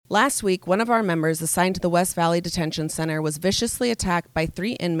Last week, one of our members assigned to the West Valley Detention Center was viciously attacked by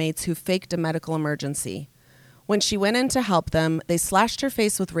 3 inmates who faked a medical emergency. When she went in to help them, they slashed her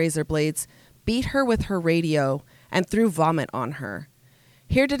face with razor blades, beat her with her radio, and threw vomit on her.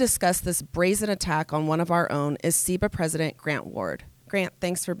 Here to discuss this brazen attack on one of our own is SEBA President Grant Ward. Grant,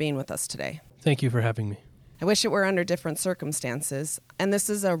 thanks for being with us today. Thank you for having me. I wish it were under different circumstances, and this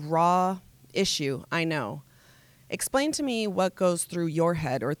is a raw issue, I know. Explain to me what goes through your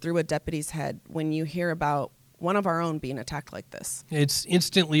head or through a deputy's head when you hear about one of our own being attacked like this. It's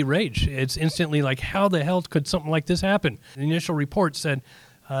instantly rage. It's instantly like, how the hell could something like this happen? The initial report said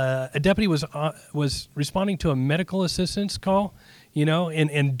a deputy was responding to a medical assistance call,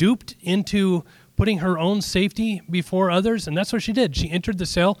 and duped into putting her own safety before others, and that's what she did. She entered the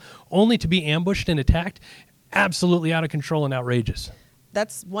cell only to be ambushed and attacked. Absolutely out of control and outrageous.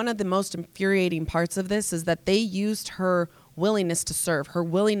 That's one of the most infuriating parts of this, is that they used her willingness to serve, her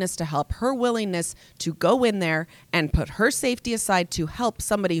willingness to help, her willingness to go in there and put her safety aside to help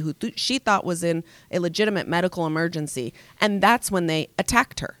somebody who she thought was in a legitimate medical emergency. And that's when they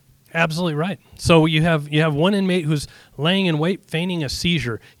attacked her. Absolutely right. So you have one inmate who's laying in wait, feigning a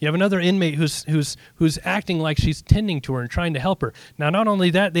seizure. You have another inmate who's acting like she's tending to her and trying to help her. Now, not only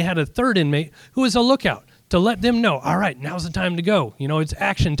that, they had a third inmate who was a lookout to let them know, all right, now's the time to go. It's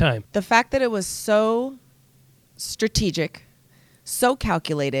action time. The fact that it was so strategic, so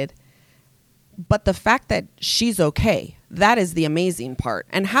calculated, but the fact that she's okay, that is the amazing part.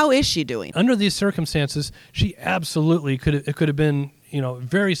 And how is she doing? Under these circumstances, she absolutely could have been,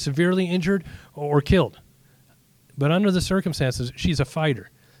 very severely injured or killed. But under the circumstances, she's a fighter.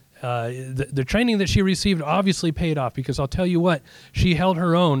 The training that she received obviously paid off, because I'll tell you what, she held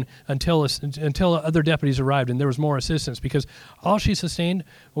her own until other deputies arrived and there was more assistance, because all she sustained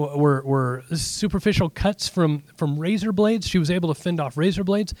were superficial cuts from razor blades. She was able to fend off razor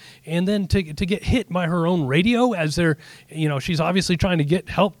blades, and then to get hit by her own radio as she's obviously trying to get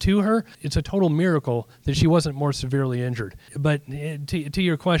help to her. It's a total miracle that she wasn't more severely injured. But to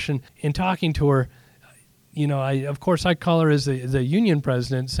your question, in talking to her, I call her as the union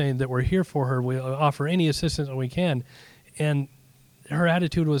president, saying that we're here for her. We'll offer any assistance that we can. And her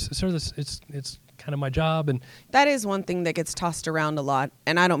attitude was, sir, it's kind of my job. And that is one thing that gets tossed around a lot.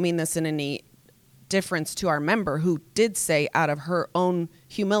 And I don't mean this in any difference to our member, who did say out of her own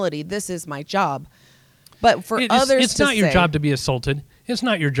humility, this is my job. But for others, it's not your job to be assaulted. It's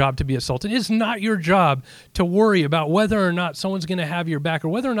not your job to be assaulted. It's not your job to worry about whether or not someone's going to have your back, or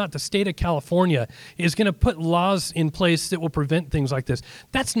whether or not the state of California is going to put laws in place that will prevent things like this.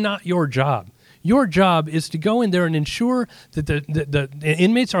 That's not your job. Your job is to go in there and ensure that the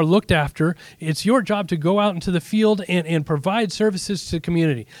inmates are looked after. It's your job to go out into the field and provide services to the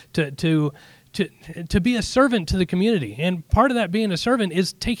community, to be a servant to the community. And part of that being a servant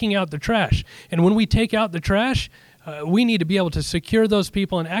is taking out the trash. And when we take out the trash, we need to be able to secure those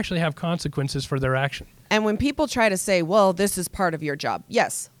people and actually have consequences for their action. And when people try to say, well, this is part of your job,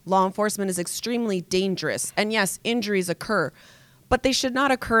 yes, law enforcement is extremely dangerous. And yes, injuries occur, but they should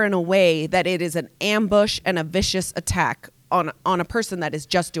not occur in a way that it is an ambush and a vicious attack on a person that is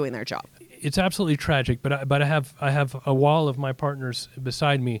just doing their job. It's absolutely tragic, but I have a wall of my partners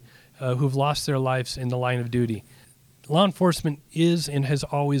beside me who've lost their lives in the line of duty. Law enforcement is and has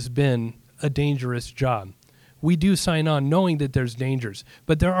always been a dangerous job. We do sign on knowing that there's dangers,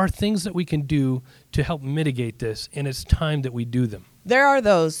 but there are things that we can do to help mitigate this, and it's time that we do them. There are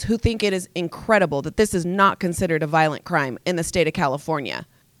those who think it is incredible that this is not considered a violent crime in the state of California.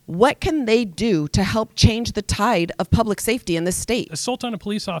 What can they do to help change the tide of public safety in this state? Assault on a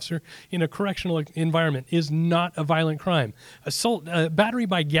police officer in a correctional environment is not a violent crime. Assault, battery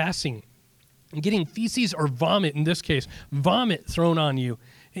by gassing, getting feces or vomit, in this case, vomit thrown on you,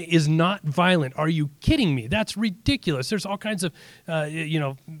 is not violent. Are you kidding me? That's ridiculous. There's all kinds of,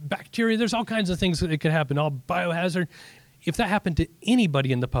 bacteria. There's all kinds of things that could happen, all biohazard. If that happened to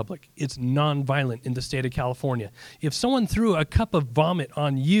anybody in the public, it's non-violent in the state of California. If someone threw a cup of vomit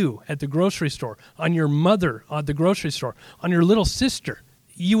on you at the grocery store, on your mother at the grocery store, on your little sister,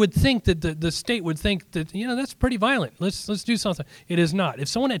 you would think that the state would think that, that's pretty violent. Let's do something. It is not. If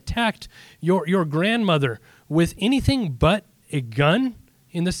someone attacked your grandmother with anything but a gun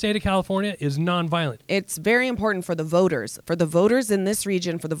in the state of California, is nonviolent. It's very important for the voters in this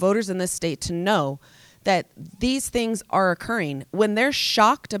region, for the voters in this state to know that these things are occurring. When they're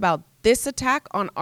shocked about this attack on